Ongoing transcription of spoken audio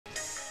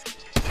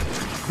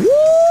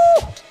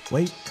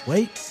Wait.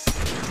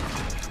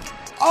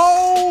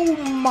 Oh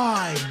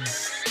my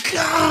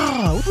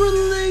God!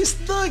 Release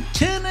the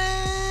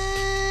cannon!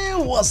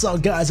 What's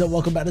up, guys, and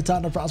welcome back to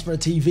Time to Prosper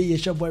TV.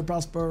 It's your boy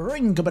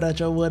Prospering coming at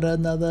you with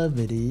another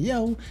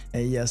video.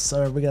 And yes,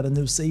 sir, we got a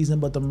new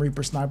season, but them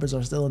Reaper snipers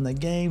are still in the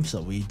game,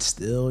 so we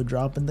still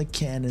dropping the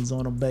cannons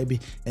on them, baby.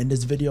 In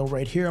this video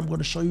right here, I'm going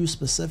to show you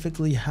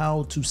specifically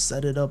how to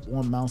set it up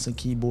on mouse and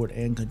keyboard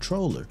and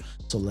controller.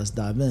 So let's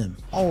dive in.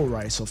 All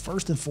right, so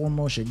first and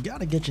foremost, you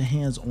got to get your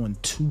hands on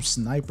 2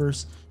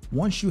 snipers.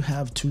 Once you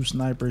have 2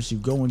 snipers, you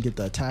go and get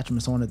the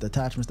attachments on it. The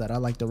attachments that I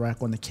like to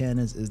rack on the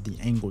cannons is the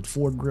angled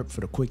foregrip for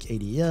the quick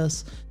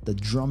ADS, the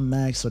drum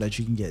mag so that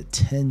you can get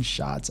 10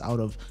 shots out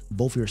of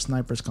both your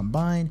snipers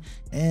combined.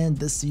 And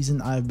this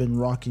season I've been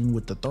rocking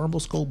with the thermal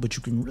scope, but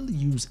you can really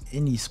use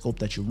any scope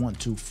that you want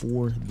to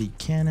for the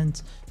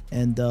cannons.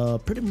 And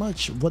pretty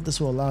much what this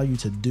will allow you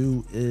to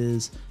do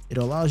is it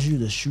allows you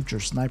to shoot your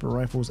sniper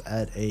rifles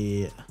at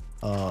a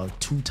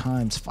 2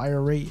 times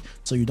fire rate,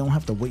 so you don't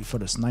have to wait for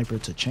the sniper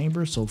to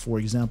chamber. So for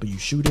example, you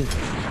shoot it,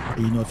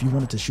 you know, if you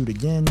wanted to shoot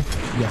again,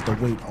 you have to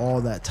wait all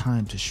that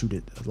time to shoot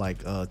it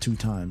like 2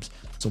 times.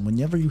 So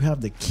whenever you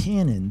have the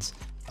cannons,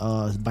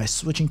 by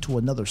switching to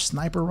another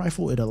sniper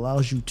rifle, it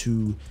allows you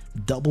to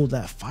double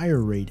that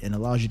fire rate and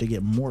allows you to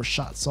get more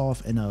shots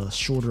off in a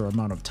shorter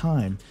amount of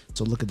time.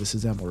 So look at this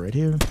example right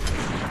here.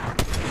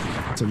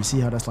 So you see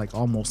how that's like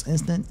almost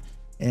instant.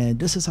 And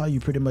this is how you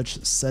pretty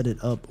much set it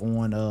up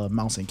on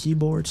mouse and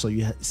keyboard. So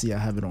you see I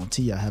have it on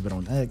T, I have it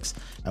on X.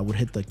 I would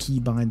hit the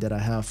keybind that I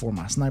have for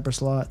my sniper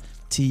slot.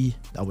 T,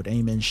 I would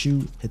aim in,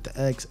 shoot, hit the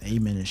X,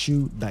 aim in and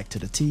shoot, back to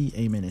the T,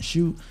 aim in and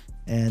shoot.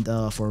 And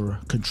for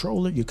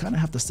controller, you kind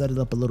of have to set it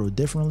up a little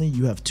differently.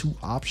 You have 2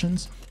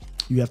 options.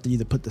 You have to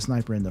either put the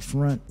sniper in the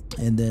front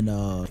and then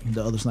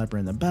the other sniper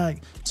in the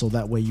back. So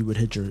that way you would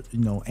hit your,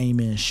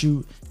 aim in,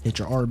 shoot, hit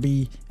your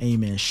RB,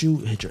 aim in,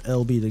 shoot, hit your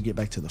LB to get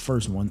back to the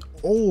first one.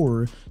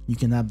 Or you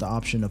can have the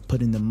option of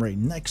putting them right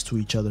next to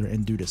each other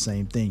and do the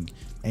same thing.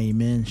 Aim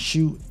in,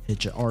 shoot,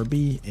 hit your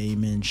RB,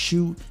 aim in,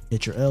 shoot,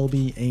 hit your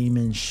LB, aim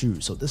in,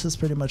 shoot. So this is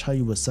pretty much how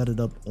you would set it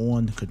up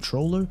on the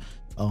controller.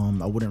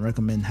 I wouldn't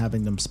recommend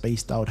having them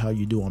spaced out how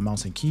you do on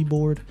mouse and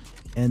keyboard.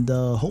 And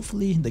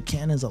hopefully the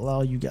cannons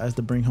allow you guys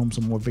to bring home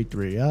some more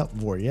victory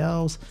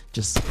royales,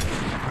 just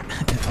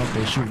out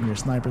there shooting your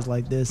snipers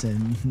like this.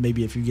 And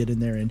maybe if you get in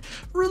there and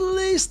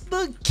release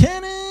the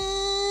cannon,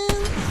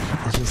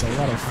 it's just a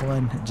lot of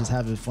fun, just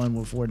having fun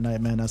with Fortnite,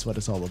 man. That's what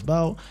it's all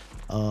about.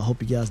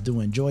 Hope you guys do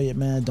enjoy it,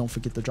 man. Don't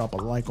forget to drop a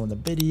like on the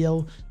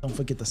video. Don't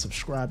forget to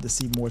subscribe to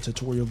see more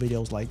tutorial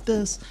videos like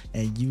this,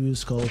 and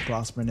use code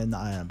Prospering in the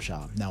item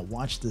shop. Now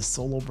watch this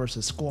solo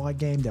versus squad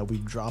game that we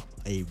drop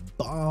a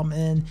bomb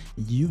in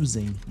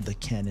using the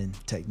cannon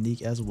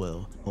technique as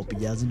well. Hope you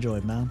guys enjoy,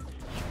 man.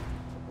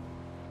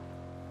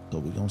 So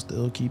we're gonna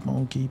still keep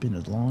on keeping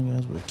as long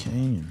as we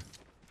can.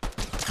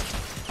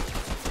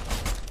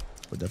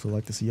 Would definitely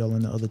like to see y'all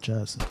in the other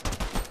chats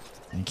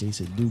in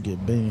case it do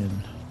get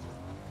banned.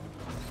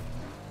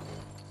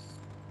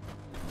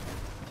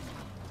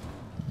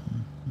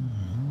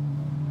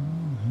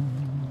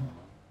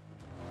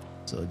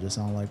 So it just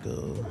sound like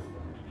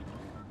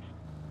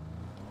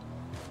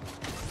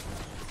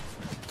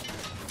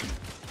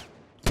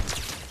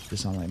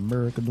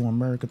America doing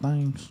America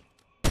things.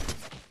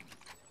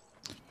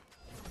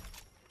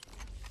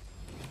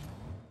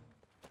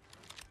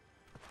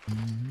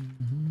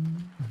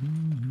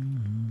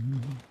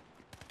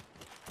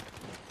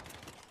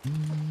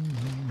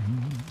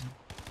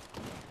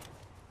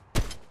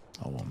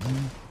 Oh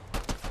man, a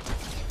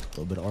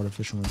little bit of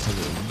artificial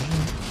intelligence.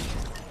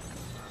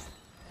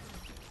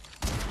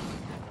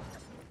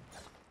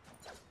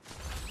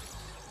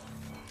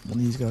 One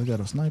of these guys got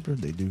a sniper.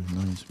 They do.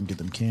 Nice. We can get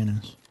them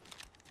cannons.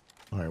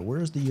 All right,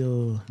 where's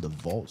the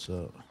vaults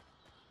at?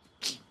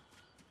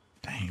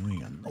 Dang, we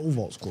ain't got no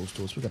vaults close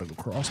to us. We gotta go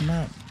cross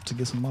map to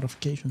get some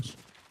modifications.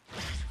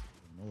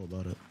 Don't know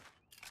about it.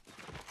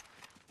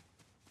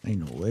 Ain't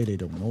no way they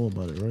don't know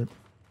about it, right?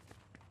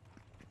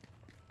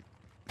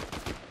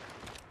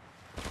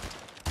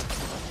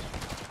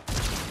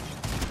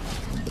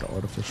 A bit of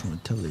artificial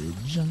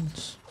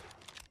intelligence.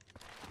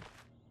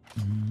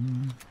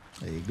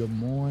 Hey, good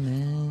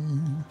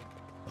morning.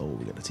 Oh,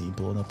 we got a team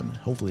pulling up, and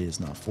hopefully it's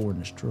not 4 in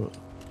this truck.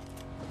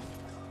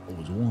 Oh,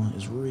 it's 1.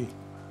 It's rigged.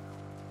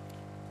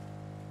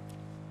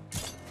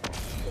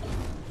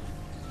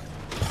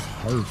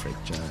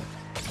 Perfect, Chad.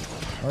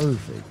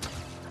 Perfect.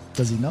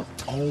 Does he know?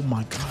 Oh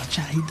my God,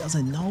 Chad, he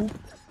doesn't know.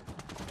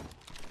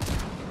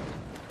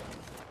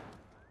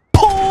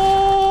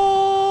 Oh!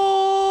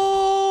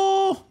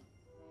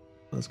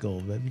 Let's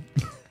go, baby.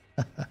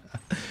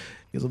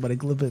 Can somebody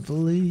clip it,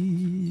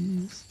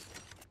 please?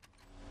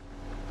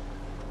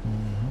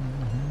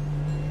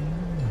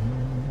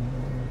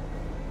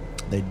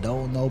 They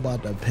don't know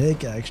about the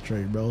pickaxe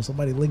trick, bro.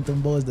 Somebody link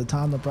them boys to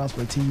Time to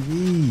Prosper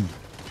TV.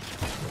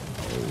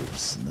 Oh,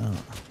 snap.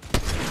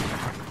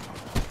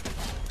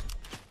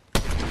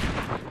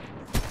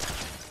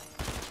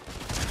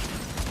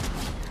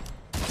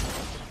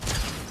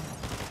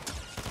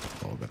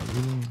 Oh, got a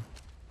reload.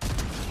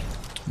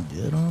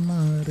 Get on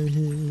out of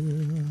here.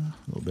 A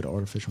little bit of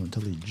artificial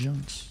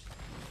intelligence.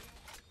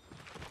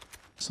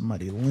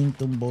 Somebody link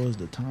them boys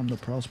to Time to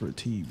Prosper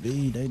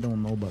TV. They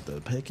don't know about the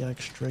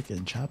pickaxe trick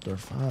in Chapter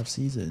 5,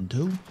 Season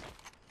 2.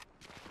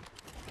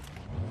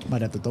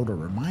 Might have to throw the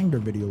reminder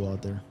video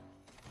out there.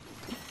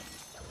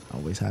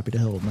 Always happy to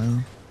help,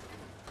 man.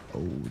 Oh,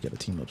 we got a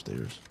team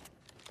upstairs.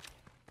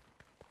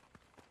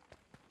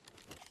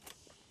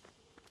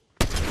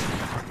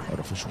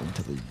 Artificial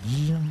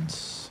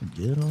intelligence.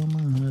 Get on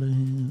out of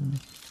here.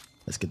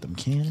 Let's get them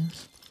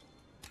cannons.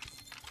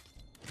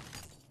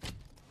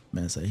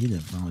 Man said he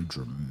didn't find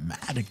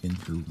dramatic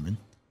improvement,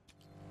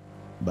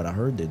 but I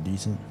heard they're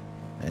decent,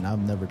 and I've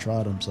never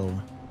tried them, so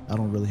I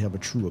don't really have a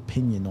true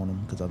opinion on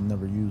them because I've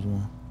never used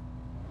one.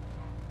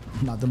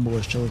 Not them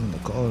boys chilling in the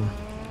car.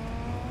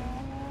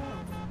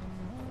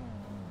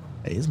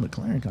 Hey, it's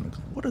McLaren kind of.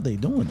 What are they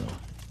doing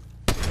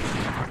though?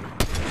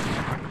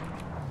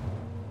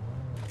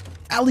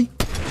 Alley.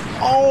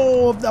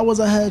 Oh, if that was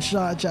a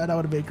headshot, Chad, that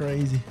would have been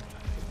crazy.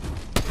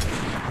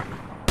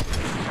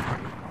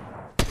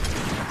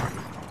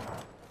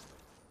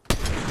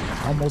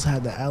 Almost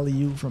had the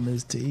alley-oop from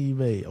his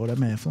teammate. Oh, that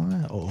man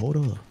flying. Oh, hold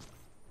up.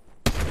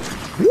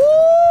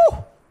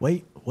 Woo!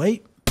 Wait.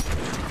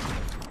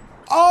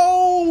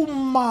 Oh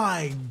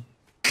my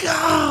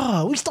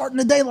God. We starting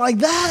the day like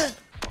that?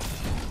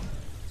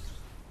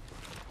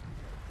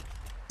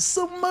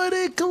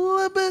 Somebody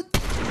clip it.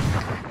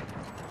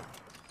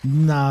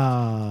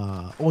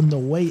 Nah. On the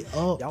way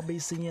up. Y'all be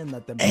seeing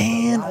nothing.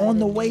 And on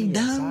the way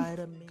down.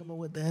 Come on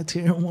with that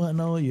tier 1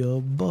 on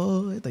your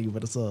boy. Thank you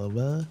for the sub,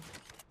 man.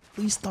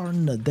 We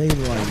starting the day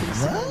like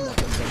that?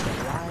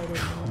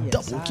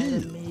 Double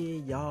kill.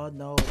 Y'all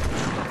know.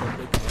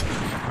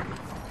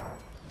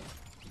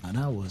 And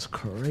that was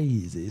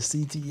crazy.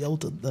 CTO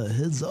to the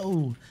his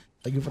own.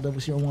 Thank you for the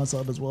tier 1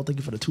 sub as well. Thank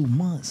you for the 2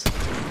 months.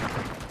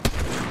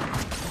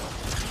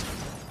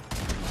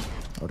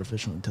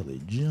 Artificial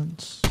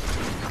intelligence.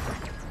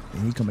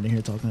 And he coming in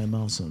here talking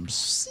about some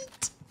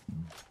sit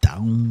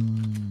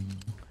down.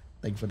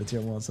 Thank you for the tier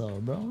 1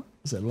 sub, bro.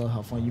 I said, love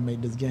how fun you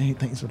made this game.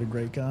 Thanks for the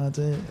great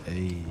content.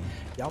 Hey.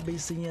 Y'all be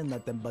seeing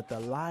nothing but the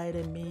light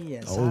in me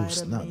inside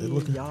of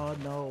me. Y'all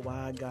know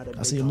why I got it.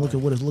 I see him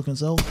looking with his looking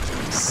self.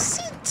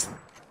 Sit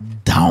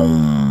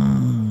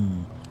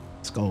down.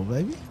 Let's go,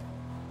 baby.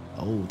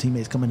 Oh,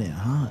 teammates coming in,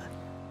 huh?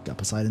 Got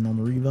Poseidon on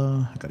the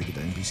revive. I gotta get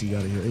the NPC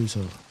out of here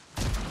ASAP.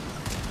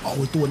 Oh,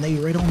 we threw a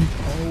nade right on him.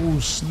 Oh,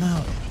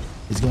 snap.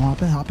 He's going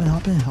hop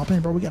in,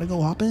 bro. We gotta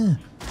go, hop in.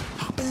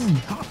 Hop in.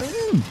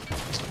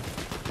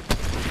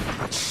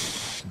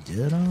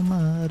 Get them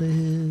out of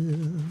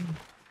here.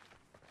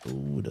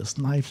 Oh, the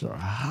snipes are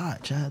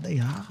hot, Chad. They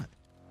hot.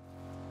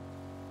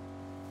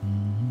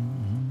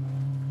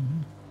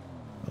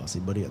 Oh, I see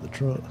buddy at the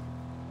truck.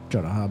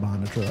 Try to hide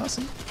behind the truck. I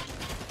see.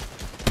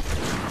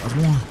 That's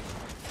 1.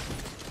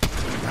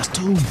 That's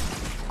 2.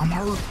 I'm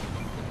hurt.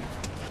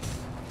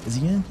 Is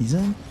he in? He's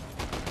in.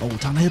 Oh,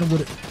 time to hit him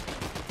with it.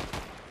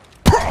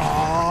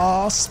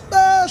 Oh,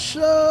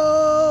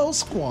 special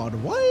squad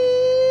wave.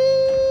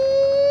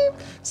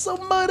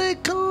 Somebody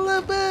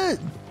clip it.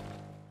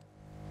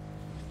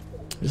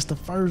 It's the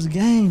first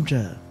game,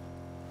 Chad.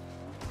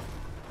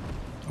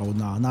 Oh,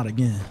 no, not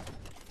again.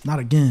 Not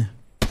again.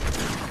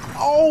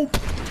 Oh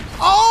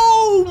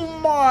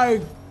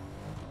my.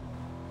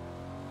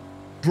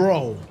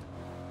 Bro.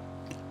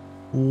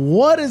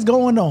 What is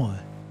going on?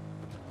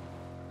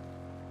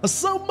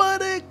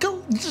 Somebody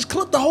just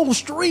clip the whole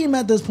stream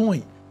at this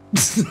point.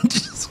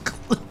 Just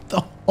clip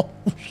the whole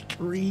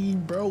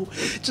stream, bro.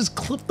 Just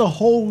clip the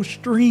whole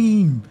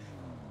stream.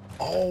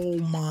 Oh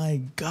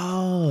my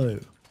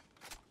God.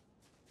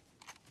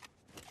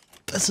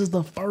 This is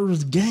the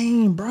first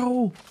game,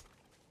 bro.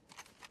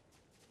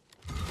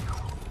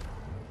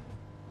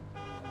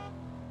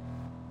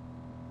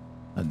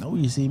 I know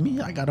you see me.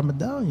 I got a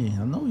medallion.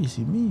 I know you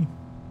see me.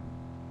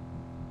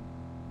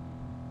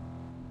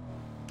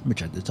 Let me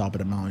check the top of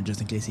the mountain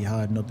just in case he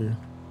hiding up here.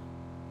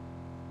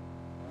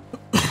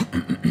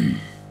 And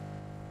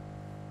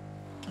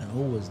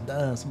who was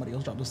that? Somebody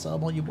else dropped a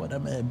sub on you, boy.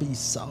 That man B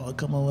Saw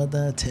coming with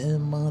that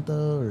 10-month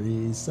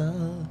reset.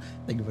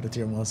 Thank you for the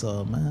tier 1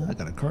 sub, man. I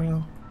got a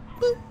crown.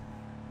 Boop.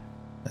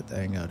 That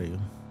thing out of here.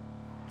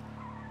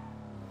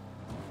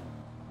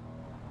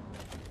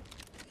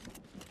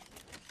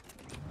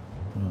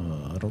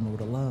 I don't know where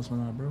the last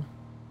one at, bro.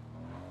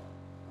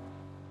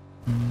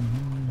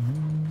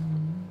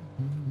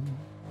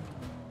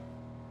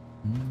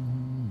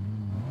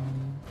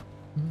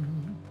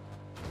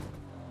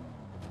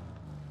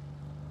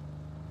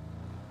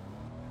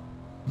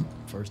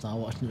 First time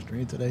watching the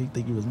stream today.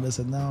 Think he was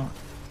missing out.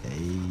 Hey,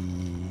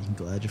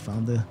 glad you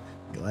found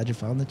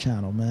the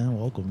channel, man.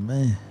 Welcome,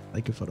 man.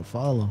 Thank you for the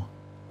follow.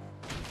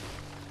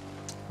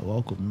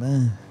 Welcome,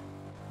 man.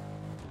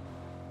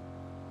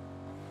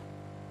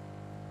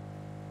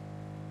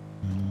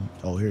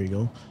 Oh, here you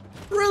go.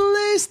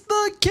 Release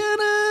the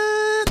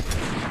cannon!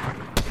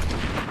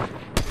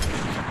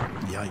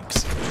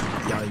 Yikes.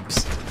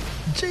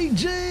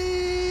 GG!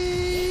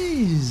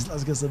 GGs.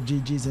 Let's get some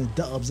GGs and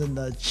dubs in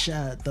the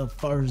chat. The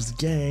first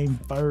game,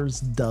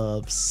 first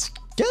dubs.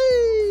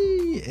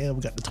 Yay! And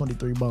we got the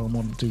 23 bomb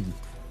on the too.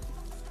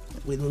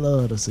 We'd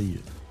love to see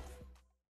it.